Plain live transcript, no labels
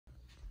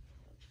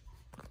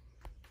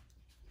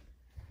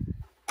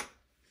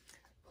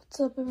What's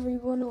up,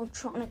 everyone?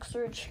 Electronic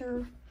Search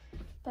here,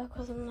 back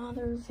with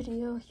another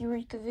video,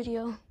 Eureka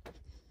video.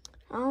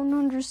 I don't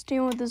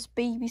understand why this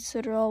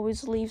babysitter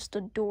always leaves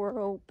the door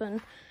open.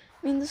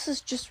 I mean, this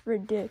is just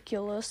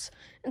ridiculous.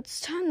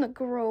 It's time to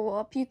grow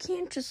up. You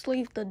can't just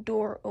leave the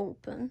door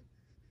open.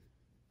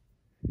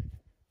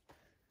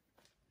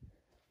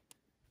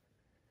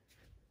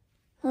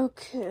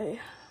 Okay.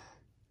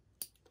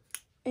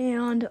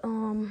 And,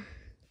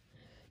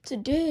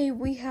 today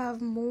we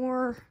have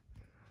more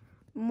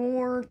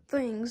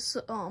things.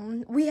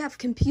 We have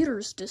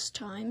computers this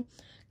time.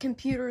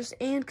 Computers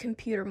and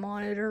computer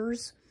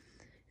monitors.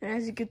 And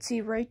as you can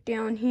see right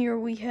down here,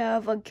 we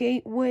have a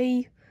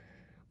gateway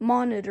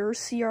monitor,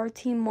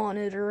 CRT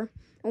monitor.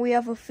 And we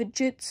have a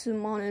Fujitsu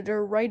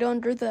monitor right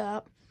under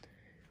that.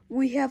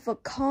 We have a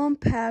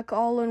compact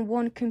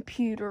all-in-one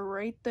computer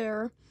right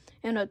there.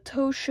 And a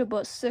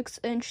Toshiba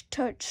 6-inch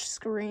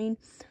touchscreen,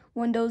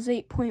 Windows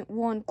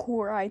 8.1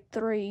 Core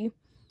i3.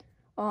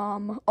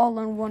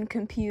 All-in-one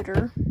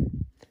computer.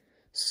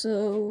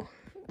 So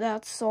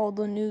that's all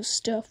the new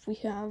stuff we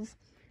have.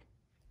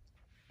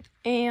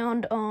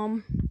 And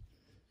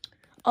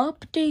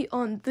update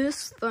on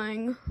this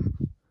thing.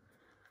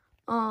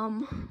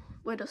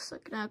 Wait a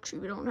second, actually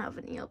we don't have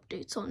any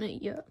updates on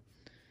it yet,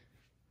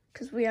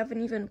 because we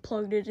haven't even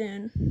plugged it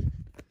in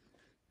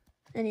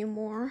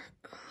anymore.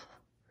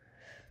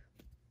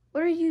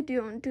 What are you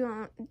doing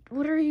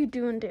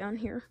down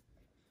here?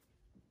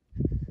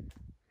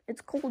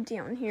 It's cold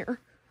down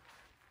here.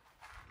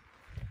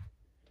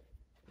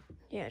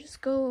 Yeah,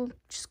 just go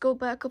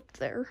back up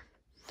there.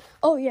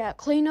 Oh yeah,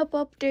 cleanup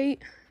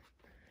update.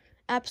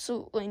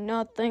 Absolutely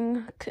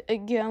nothing.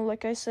 Again,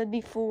 like I said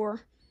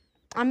before.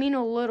 I mean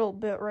a little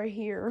bit right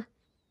here.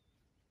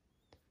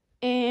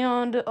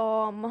 And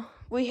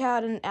we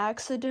had an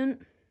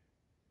accident.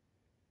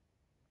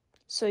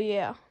 So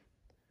yeah.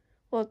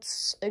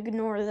 Let's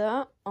ignore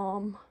that.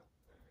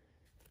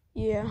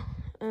 Yeah.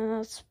 And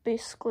that's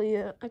basically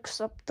it,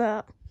 except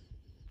that,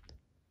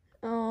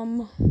 I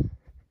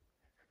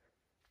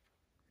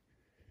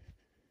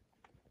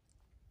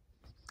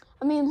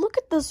mean, look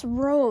at this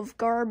row of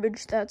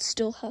garbage that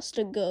still has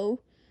to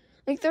go.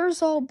 Like,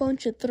 there's all a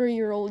bunch of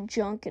 3-year-old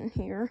junk in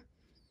here.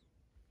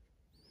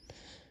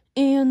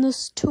 And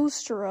this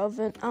toaster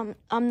oven, I'm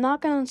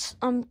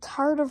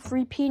tired of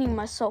repeating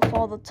myself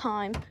all the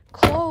time.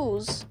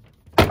 Close.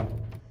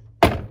 I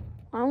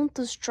want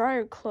this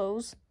dryer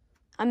closed.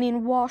 I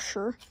mean,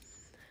 washer.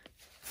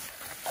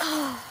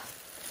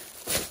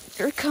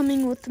 You're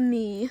coming with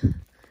me.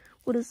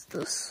 What is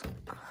this?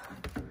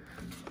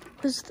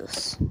 What is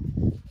this?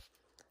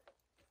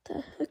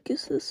 The heck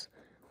is this?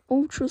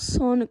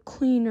 Ultrasonic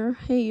cleaner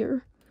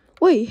hair.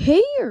 Wait,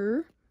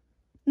 hair?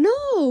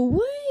 No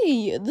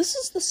way! This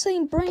is the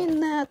same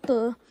brand that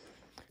the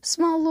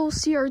small little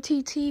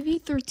CRT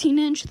TV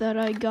 13-inch that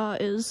I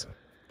got is.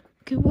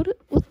 Okay, what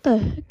the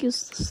heck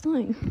is this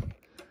thing?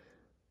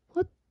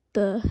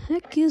 The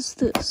heck is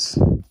this?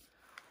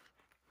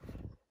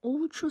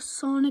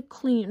 Ultrasonic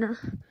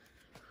cleaner.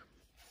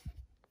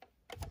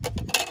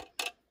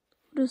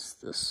 What is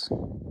this?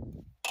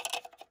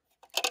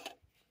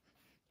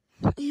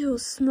 Ew,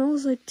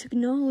 smells like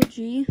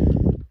technology.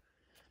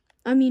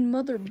 I mean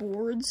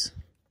motherboards.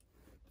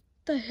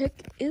 What the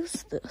heck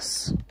is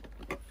this?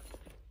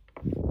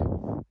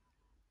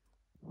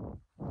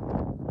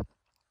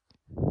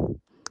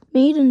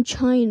 Made in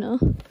China.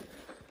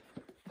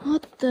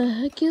 What the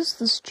heck is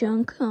this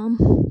junk?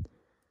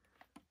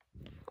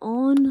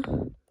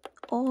 On,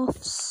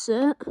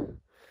 offset.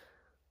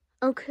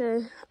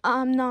 Okay,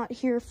 I'm not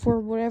here for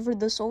whatever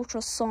this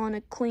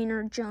ultrasonic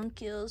cleaner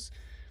junk is.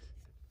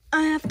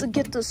 I have to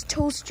get this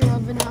toaster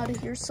oven out of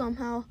here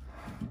somehow.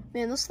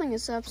 Man, this thing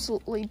is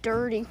absolutely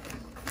dirty.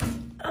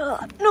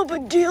 No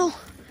big deal.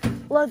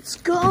 Let's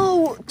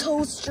go,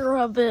 toaster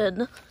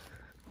oven.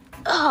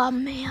 Oh,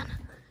 man.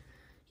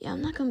 Yeah,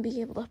 I'm not gonna be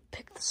able to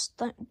pick this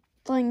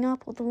thing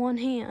up with one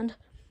hand.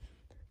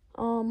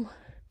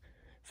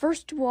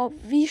 First of all,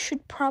 we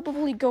should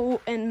probably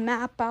go and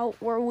map out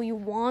where we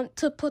want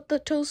to put the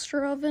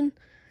toaster oven.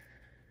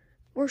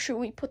 Where should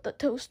we put the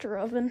toaster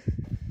oven?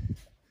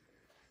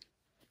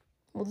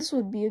 Well, this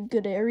would be a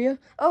good area.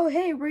 Oh,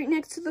 hey, right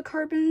next to the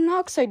carbon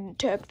monoxide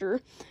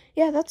detector.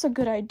 Yeah, that's a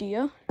good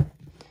idea.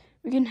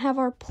 We can have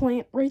our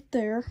plant right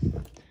there.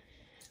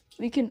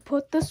 We can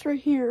put this right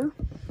here.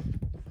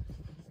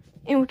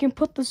 And we can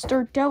put this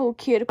Dirt Devil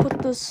kit, put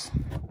this,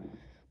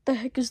 the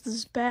heck is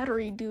this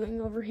battery doing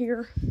over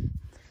here?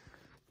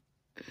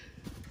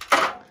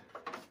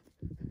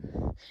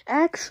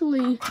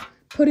 Actually,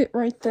 put it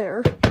right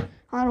there.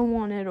 I don't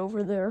want it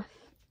over there.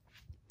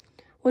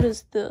 What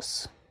is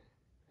this?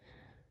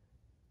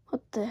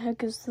 What the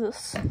heck is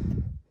this?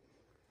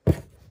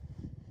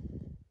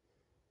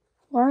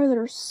 Why are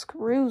there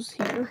screws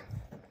here?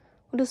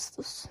 What is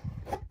this?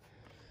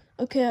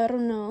 Okay, I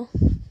don't know.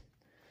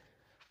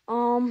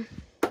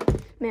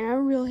 Man, I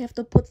really have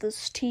to put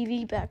this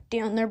TV back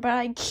down there, but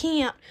I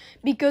can't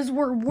because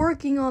we're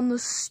working on the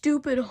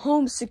stupid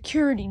home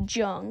security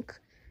junk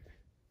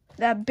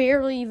that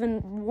barely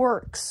even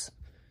works.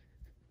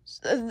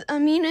 I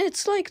mean,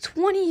 it's like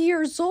 20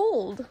 years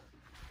old.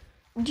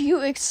 Do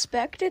you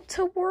expect it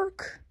to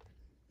work?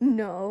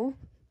 No.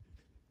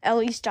 At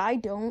least I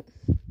don't.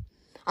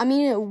 I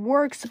mean, it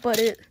works, but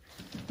it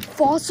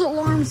false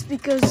alarms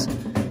because...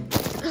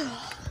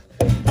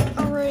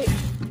 Alright.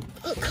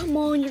 Come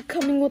on, you're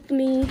coming with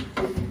me.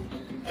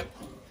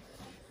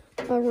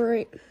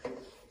 Alright.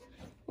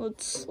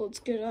 Let's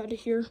get out of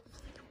here.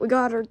 We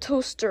got our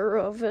toaster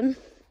oven.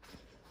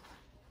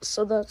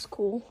 So that's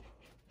cool.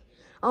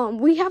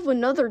 We have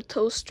another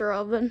toaster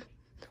oven.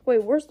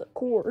 Wait, where's the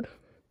cord?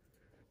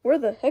 Where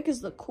the heck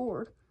is the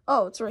cord?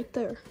 Oh, it's right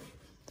there.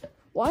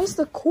 Why is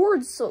the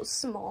cord so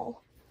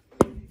small?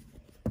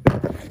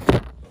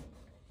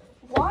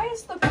 Why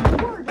is the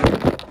cord?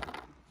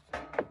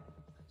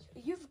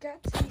 You've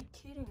got to be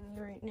kidding me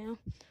right now.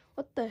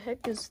 What the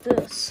heck is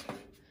this?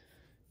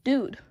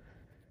 Dude.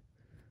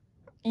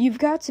 You've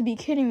got to be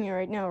kidding me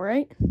right now,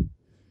 right?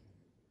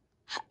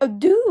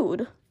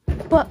 Dude.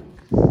 But,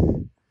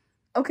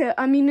 okay,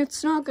 I mean,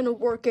 it's not gonna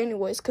work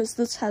anyways, because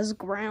this has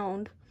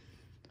ground.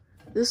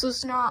 This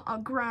is not a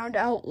ground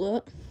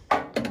outlet.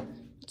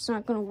 It's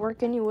not gonna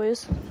work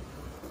anyways.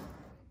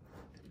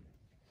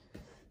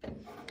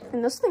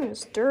 And this thing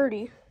is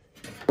dirty.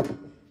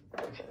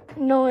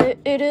 No, it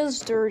is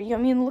dirty. I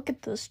mean, look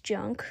at this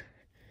junk.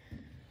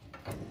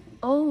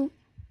 Oh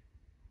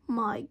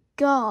my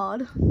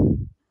god.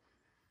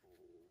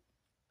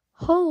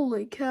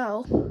 Holy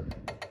cow.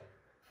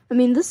 I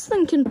mean, this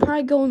thing can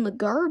probably go in the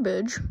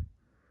garbage.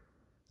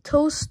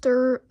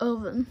 Toaster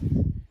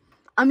oven.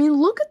 I mean,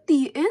 look at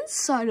the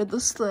inside of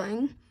this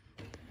thing.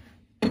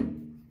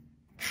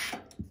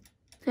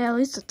 Yeah, at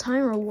least the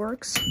timer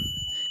works.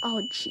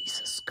 Oh,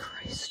 Jesus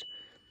Christ.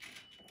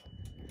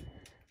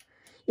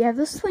 Yeah,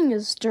 this thing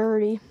is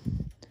dirty.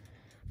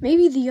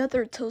 Maybe the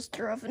other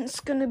toaster oven's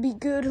gonna be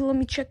good. Let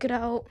me check it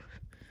out.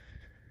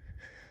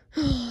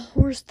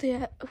 Where's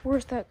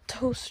that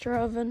toaster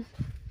oven?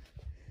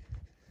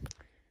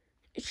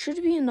 It should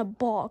be in a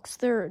box.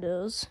 There it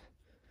is.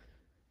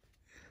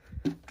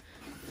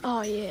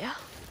 Oh, yeah.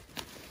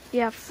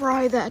 Yeah,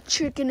 fry that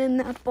chicken in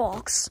that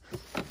box.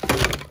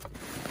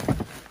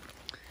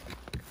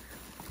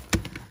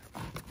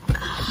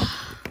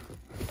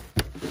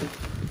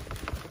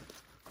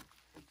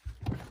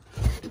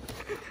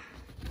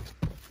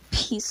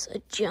 Piece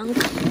of junk.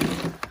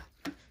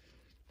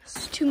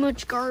 There's too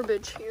much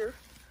garbage here.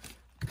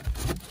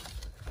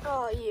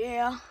 Oh,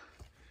 yeah.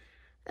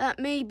 That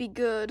may be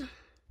good.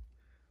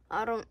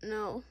 I don't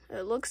know.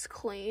 It looks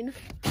clean.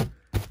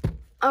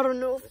 I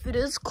don't know if it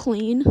is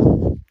clean.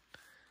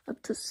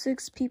 Up to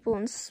 6 people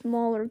in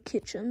smaller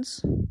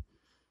kitchens.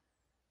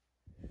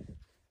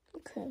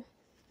 Okay.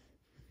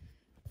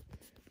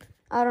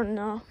 I don't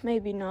know.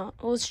 Maybe not.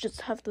 Let's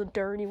just have the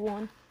dirty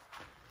one.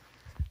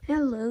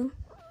 Hello.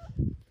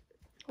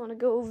 Want to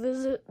go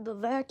visit the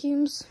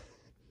vacuums?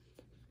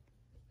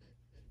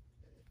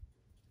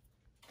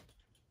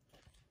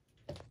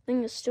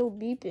 Thing is still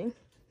beeping.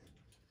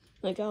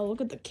 Like, oh,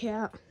 look at the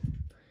cat.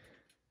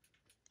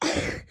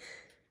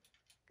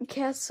 The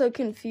cat's so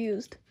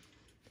confused.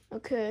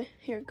 Okay,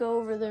 here, go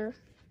over there.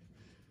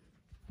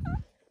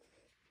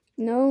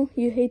 No,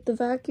 you hate the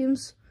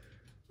vacuums?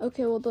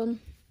 Okay, well then,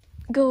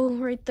 go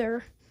right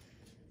there.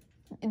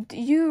 Do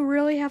you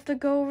really have to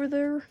go over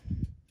there?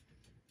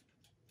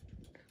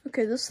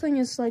 Okay, this thing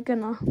is like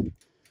gonna...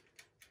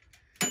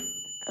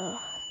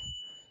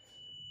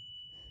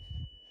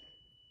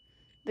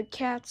 The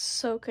cat's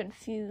so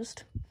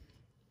confused.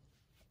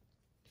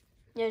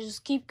 Yeah,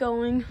 just keep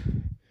going.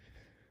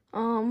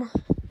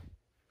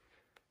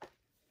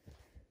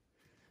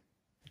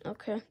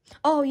 Okay.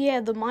 Oh yeah,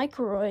 the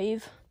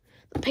microwave.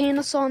 The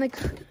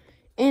Panasonic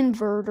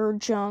inverter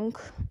junk.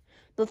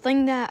 The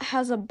thing that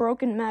has a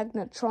broken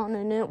magnetron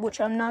in it,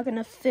 which I'm not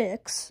gonna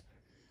fix.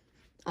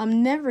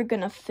 I'm never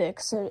gonna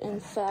fix it, in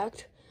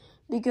fact,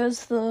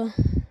 because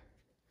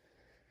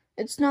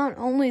it's not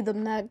only the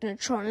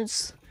magnetron,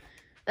 it's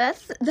that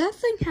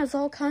thing has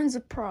all kinds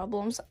of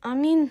problems. I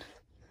mean,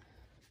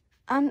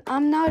 I'm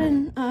not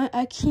in.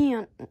 I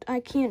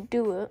can't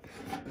do it.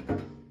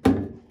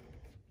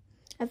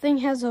 That thing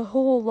has a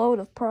whole load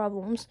of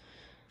problems.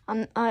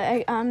 I'm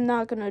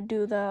not gonna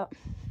do that.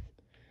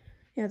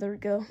 Yeah, there we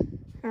go.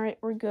 All right,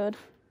 we're good.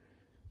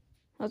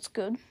 That's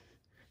good.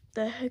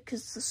 The heck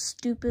is the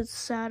stupid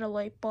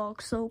satellite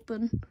box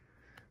open?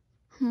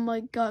 Oh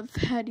my god,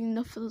 I've had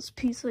enough of this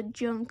piece of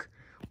junk.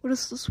 What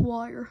is this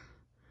wire?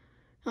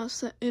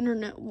 That's the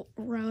internet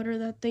router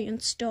that they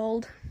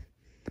installed.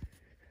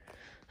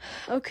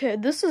 Okay,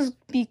 this is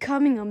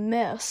becoming a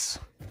mess.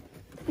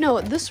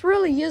 No, this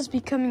really is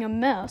becoming a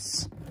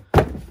mess.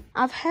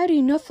 I've had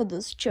enough of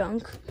this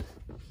junk.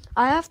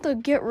 I have to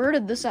get rid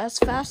of this as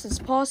fast as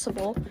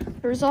possible.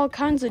 There's all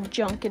kinds of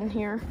junk in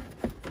here.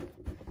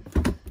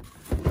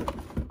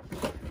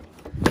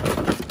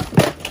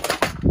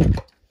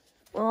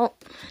 Well,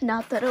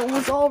 not that it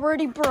was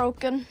already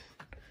broken.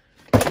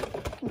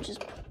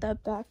 Just put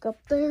that back up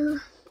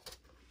there.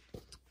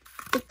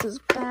 Put this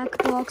back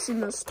box in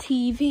this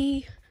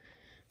TV.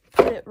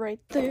 Put it right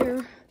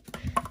there.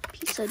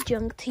 Piece of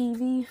junk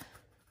TV.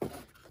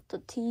 Put the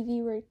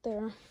TV right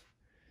there.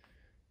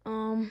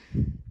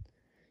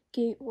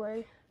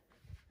 Gateway.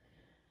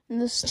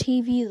 And this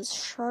TV is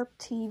Sharp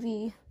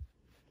TV.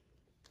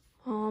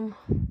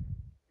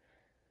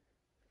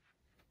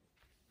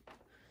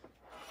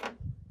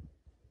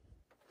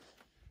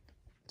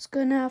 It's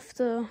gonna have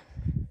to,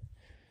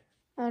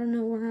 I don't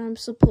know where I'm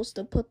supposed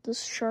to put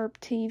this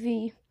Sharp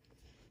TV.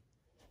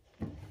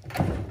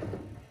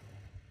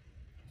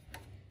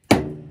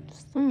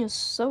 This thing is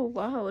so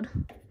loud.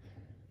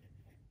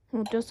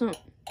 Well, it doesn't.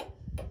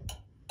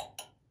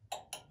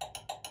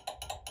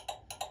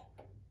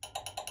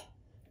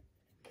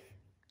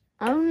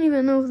 I don't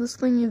even know if this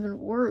thing even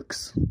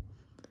works.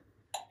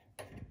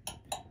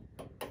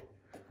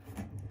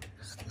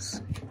 What's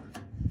this?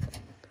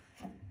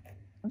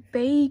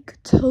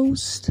 Bake,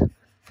 toast,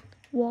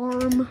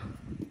 warm.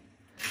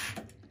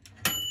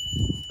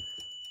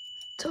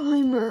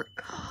 Timer,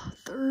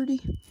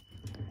 30.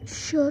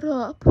 Shut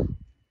up.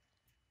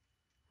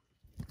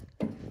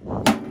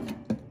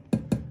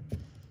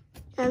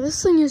 Yeah,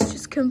 this thing is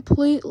just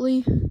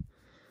completely,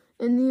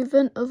 in the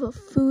event of a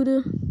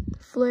food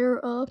flare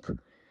up,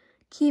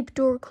 keep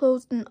door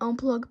closed and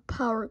unplug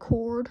power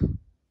cord.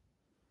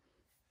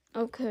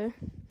 Okay.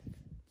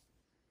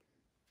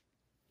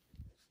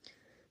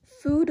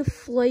 Food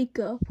flake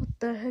up. What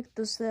the heck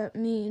does that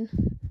mean?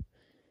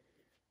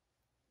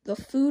 The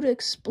food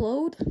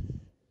explode?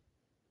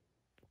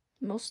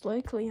 Most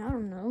likely, I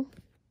don't know.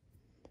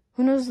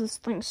 Who knows this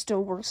thing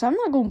still works? I'm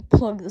not going to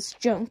plug this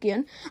junk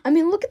in. I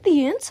mean, look at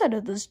the inside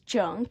of this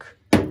junk.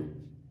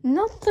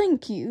 No,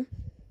 thank you.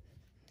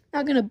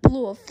 Not going to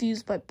blow a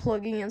fuse by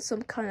plugging in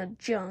some kind of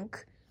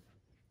junk.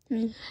 I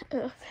mean,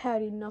 I've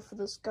had enough of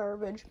this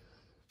garbage.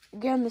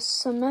 Again, the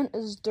cement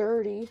is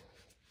dirty.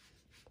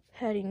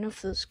 Had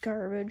enough of this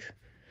garbage.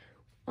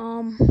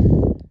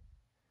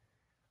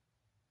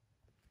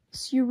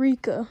 It's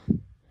Eureka.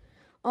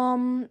 How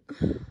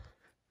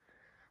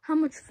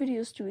much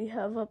videos do we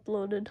have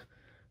uploaded?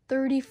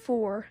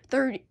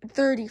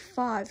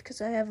 35,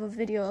 because I have a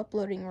video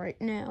uploading right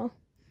now.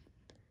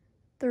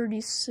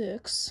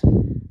 36.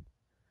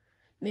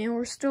 Man,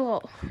 we're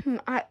still,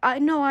 I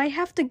know, I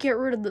have to get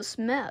rid of this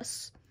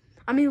mess.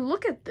 I mean,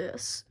 look at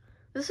this.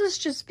 This is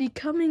just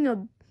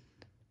becoming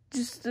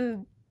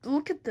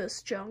look at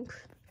this junk.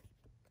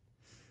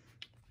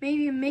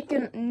 Maybe make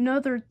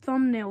another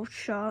thumbnail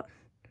shot.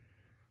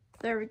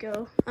 There we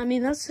go. I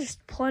mean, that's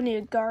just plenty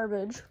of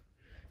garbage.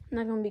 I'm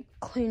not gonna be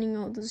cleaning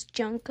all this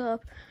junk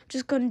up.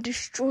 Just gonna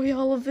destroy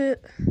all of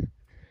it.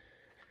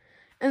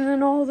 And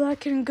then all that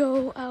can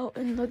go out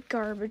in the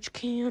garbage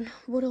can.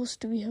 What else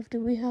do we have? Do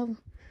we have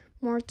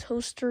more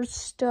toaster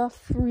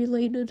stuff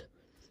related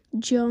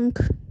junk?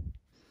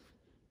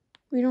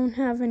 We don't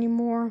have any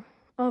more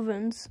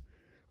ovens.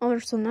 Oh,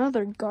 there's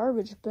another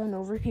garbage bin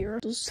over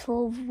here. Those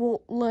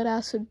 12-volt lead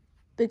acid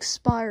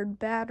expired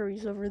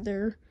batteries over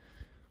there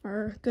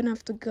are gonna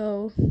have to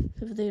go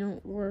if they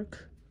don't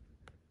work.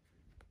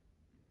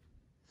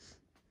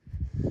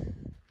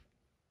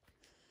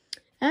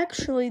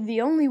 Actually,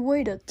 the only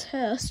way to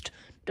test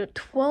the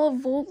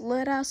 12-volt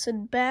lead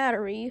acid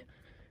battery,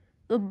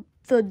 the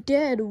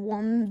dead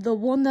one, the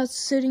one that's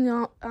sitting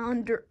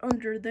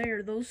under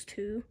there, those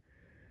two,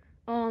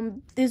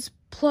 is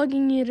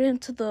plugging it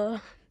into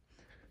the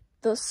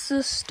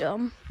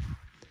system,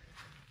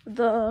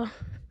 the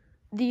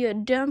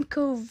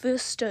Ademco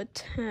Vista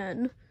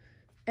 10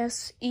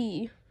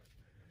 SE.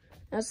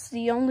 That's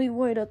the only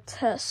way to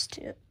test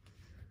it.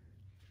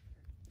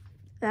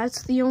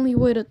 That's the only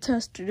way to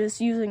test it, is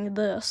using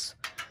this.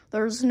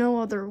 There's no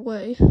other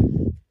way.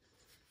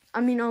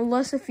 I mean,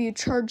 unless if you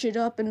charge it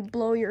up and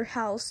blow your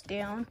house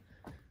down.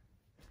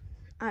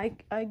 I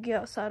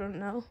guess, I don't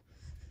know.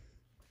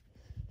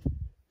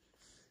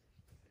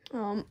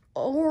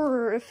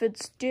 Or if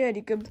it's dead,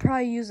 you could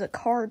probably use a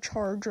car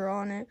charger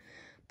on it.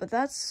 But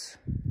that's...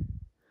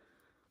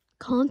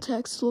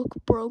 Contacts look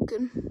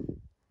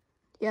broken.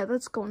 Yeah,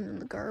 that's going in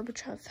the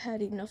garbage. I've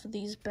had enough of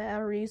these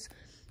batteries.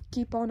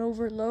 Keep on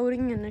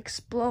overloading and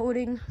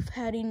exploding. I've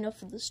had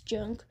enough of this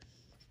junk.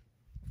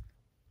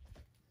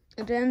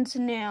 It ends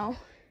now.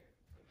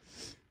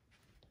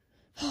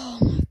 Oh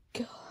my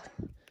god.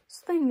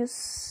 This thing is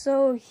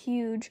so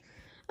huge.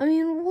 I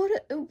mean,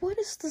 what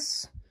is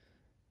this?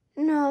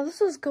 No,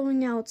 this is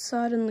going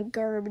outside in the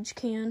garbage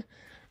can.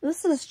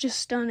 This is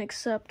just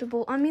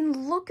unacceptable. I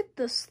mean, look at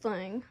this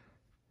thing.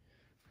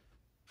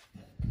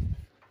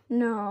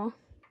 No.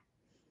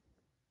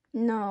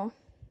 No.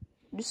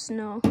 Just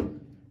no.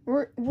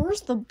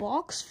 Where's the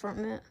box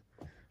from it?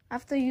 I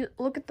have to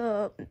look at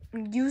the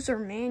user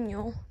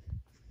manual.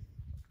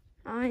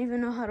 I don't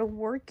even know how to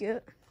work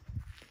it.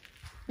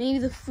 Maybe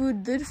the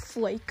food did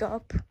flake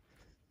up.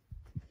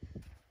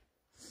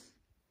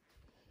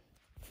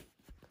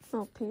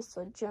 Oh, piece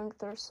of junk.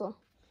 There's a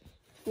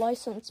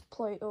license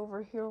plate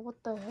over here.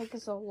 What the heck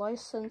is a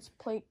license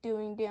plate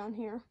doing down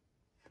here?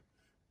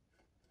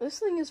 This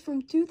thing is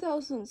from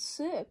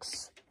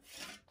 2006.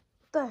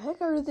 What the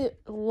heck are the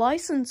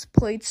license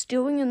plates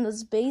doing in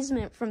this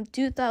basement from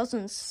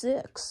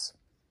 2006?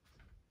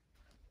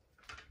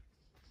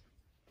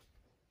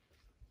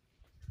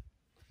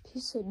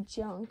 piece of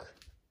junk.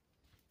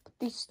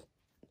 These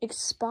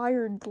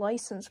expired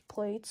license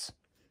plates.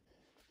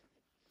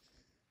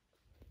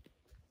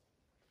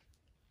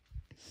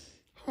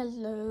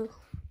 Hello.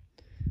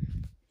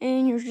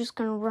 And you're just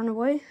gonna run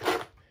away?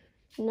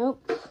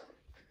 Nope.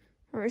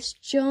 There's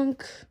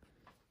junk.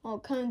 All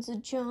kinds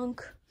of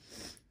junk.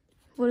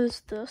 What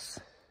is this?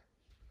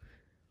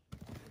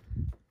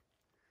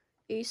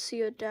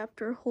 AC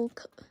adapter whole.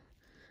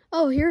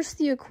 Oh, here's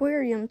the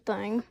aquarium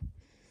thing.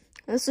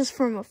 This is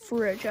from a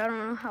fridge. I don't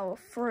know how a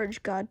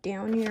fridge got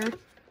down here.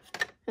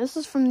 This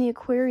is from the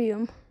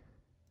aquarium.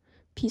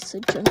 Piece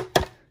of junk.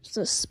 There's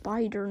a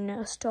spider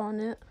nest on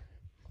it.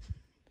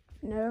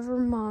 Never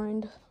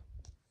mind.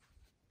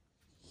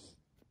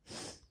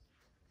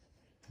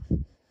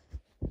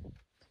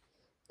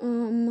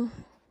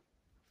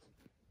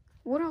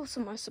 What else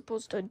am I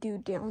supposed to do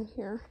down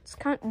here? It's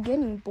kind of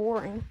getting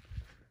boring.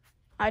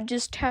 I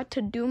just had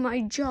to do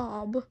my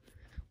job,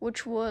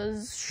 which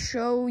was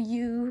show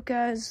you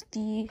guys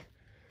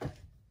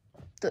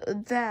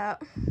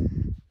that.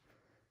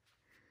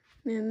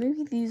 Man,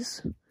 maybe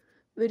these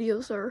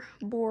videos are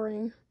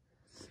boring.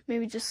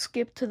 Maybe just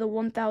skip to the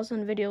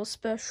 1,000 video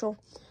special.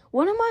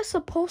 What am I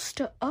supposed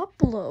to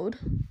upload?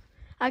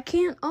 I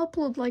can't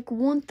upload like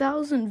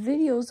 1,000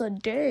 videos a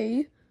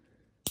day.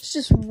 It's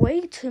just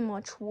way too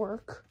much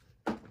work.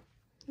 I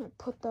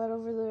put that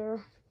over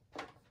there.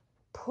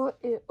 Put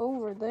it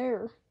over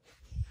there.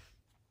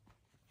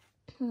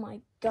 Oh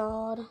my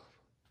God.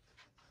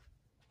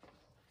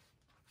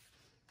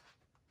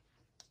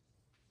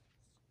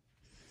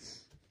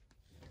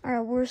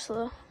 Alright, where's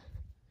the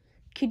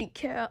kitty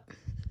cat?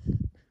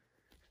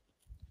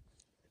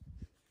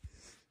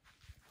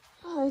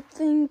 I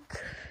think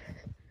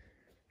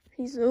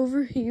he's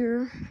over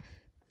here.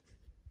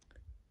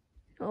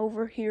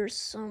 Over here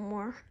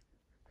somewhere.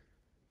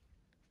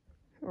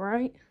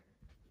 Right?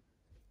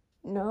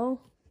 No?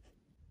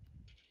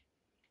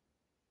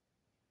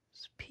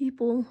 There's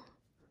people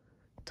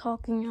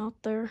talking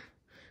out there.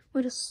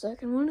 Wait a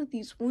second, one of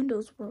these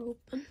windows were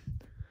open.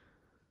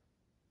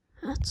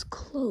 That's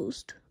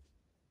closed.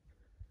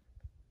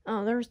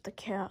 Oh, there's the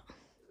cat.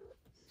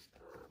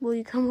 Will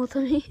you come with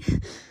me?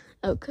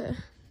 Okay.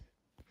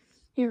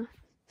 Here.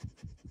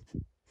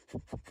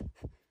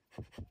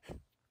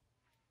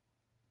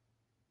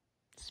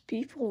 There's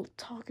people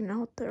talking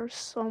out there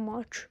so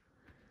much.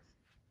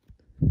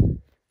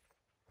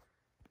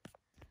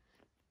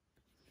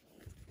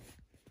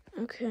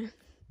 Okay.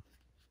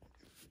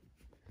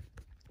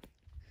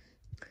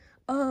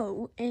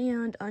 Oh,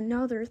 and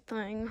another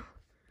thing.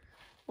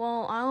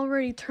 Well, I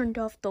already turned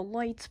off the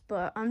lights,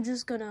 but I'm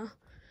just gonna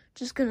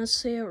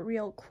say it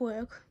real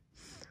quick.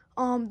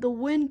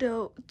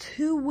 The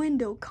two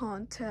window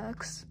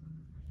contacts.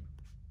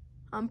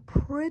 I'm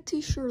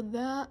pretty sure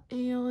that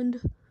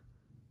and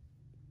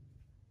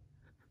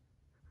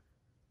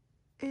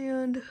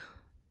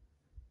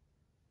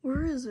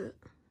where is it?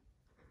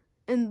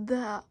 And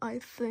that, I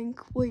think.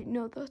 Wait,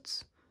 no,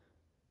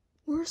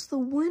 where's the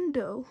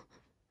window?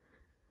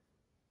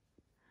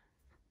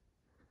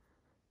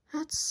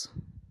 That's,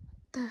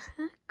 the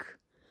heck?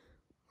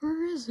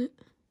 Where is it?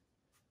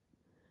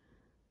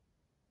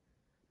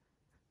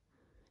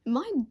 Am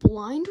I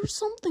blind or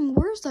something?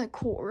 Where's that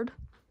cord?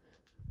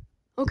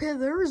 Okay,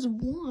 there is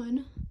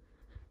one.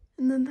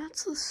 And then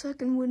that's the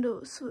second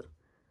window. So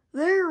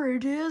there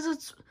it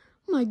is.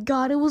 Oh my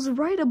God, it was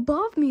right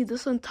above me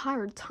this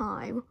entire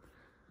time.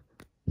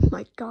 Oh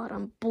my God,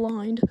 I'm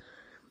blind.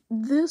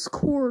 This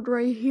cord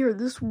right here,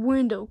 this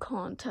window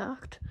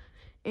contact,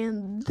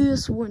 and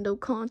this window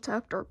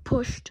contact are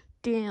pushed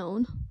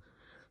down.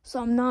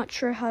 So I'm not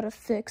sure how to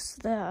fix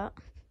that.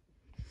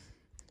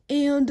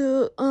 And,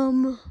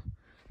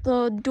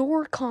 the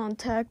door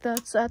contact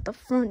that's at the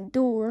front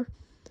door,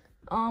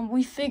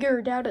 we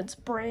figured out it's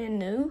brand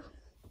new,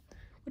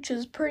 which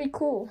is pretty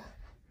cool.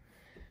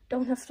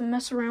 Don't have to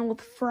mess around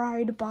with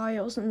fried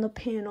BIOS in the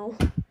panel.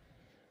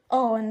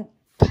 Oh, and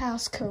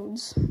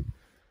passcodes.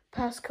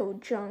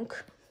 Passcode junk.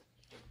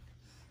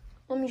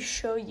 Let me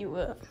show you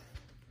it.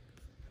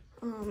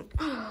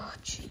 Oh,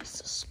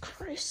 Jesus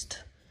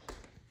Christ.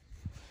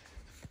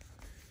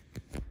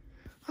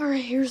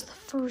 Alright, here's the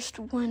first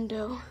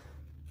window.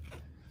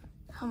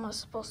 How am I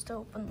supposed to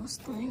open this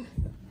thing?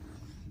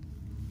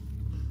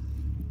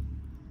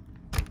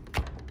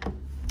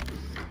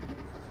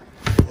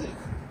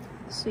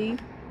 See?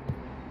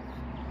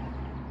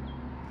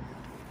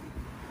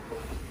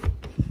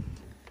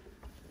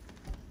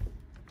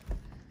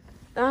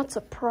 That's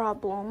a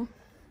problem.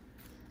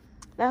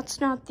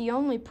 That's not the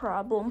only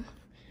problem.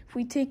 If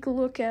we take a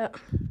look at,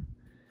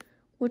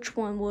 which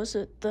one was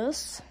it?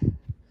 This?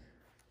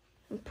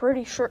 I'm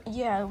pretty sure,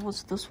 yeah, it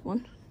was this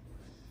one.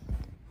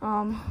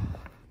 Man,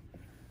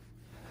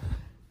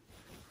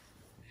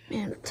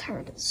 I'm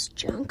tired of this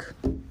junk.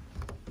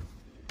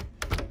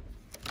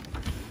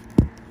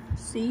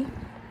 See?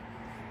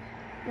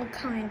 What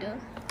kinda?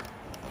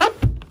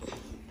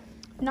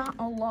 Not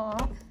a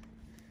lot.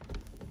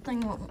 Thing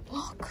won't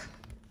look.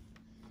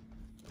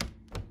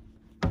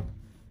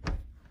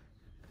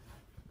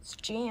 It's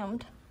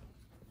jammed.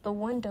 the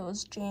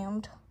window's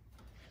jammed.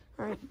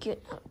 Alright,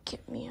 get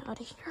me out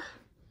of here.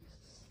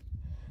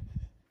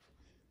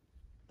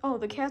 Oh,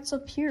 the cat's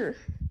up here.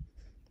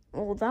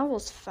 Well, that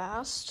was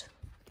fast.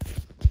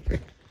 Okay,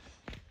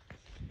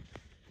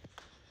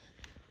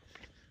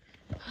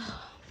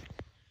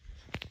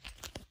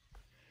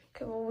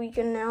 well, we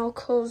can now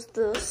close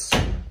this.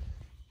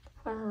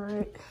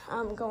 Alright,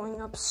 I'm going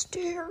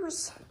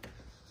upstairs.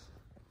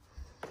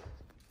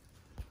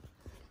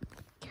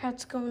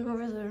 Cat's going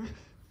over there.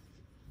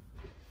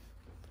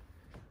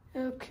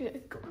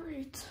 Okay,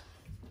 great.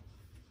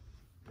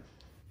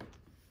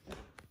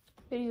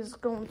 Video's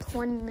going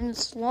 20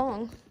 minutes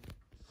long.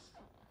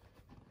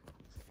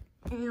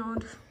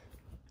 And,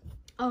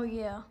 oh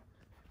yeah.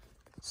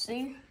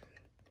 See?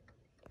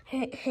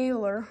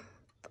 Hayer,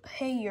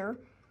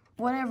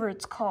 whatever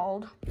it's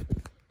called.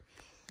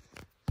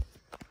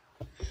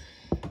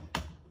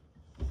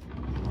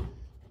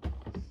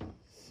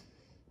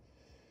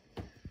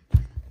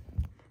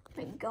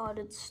 My God,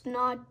 it's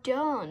not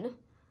done.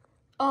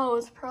 Oh,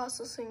 it's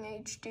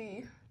processing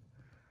HD.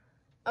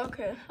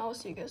 Okay, I'll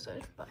see you guys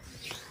later. Bye.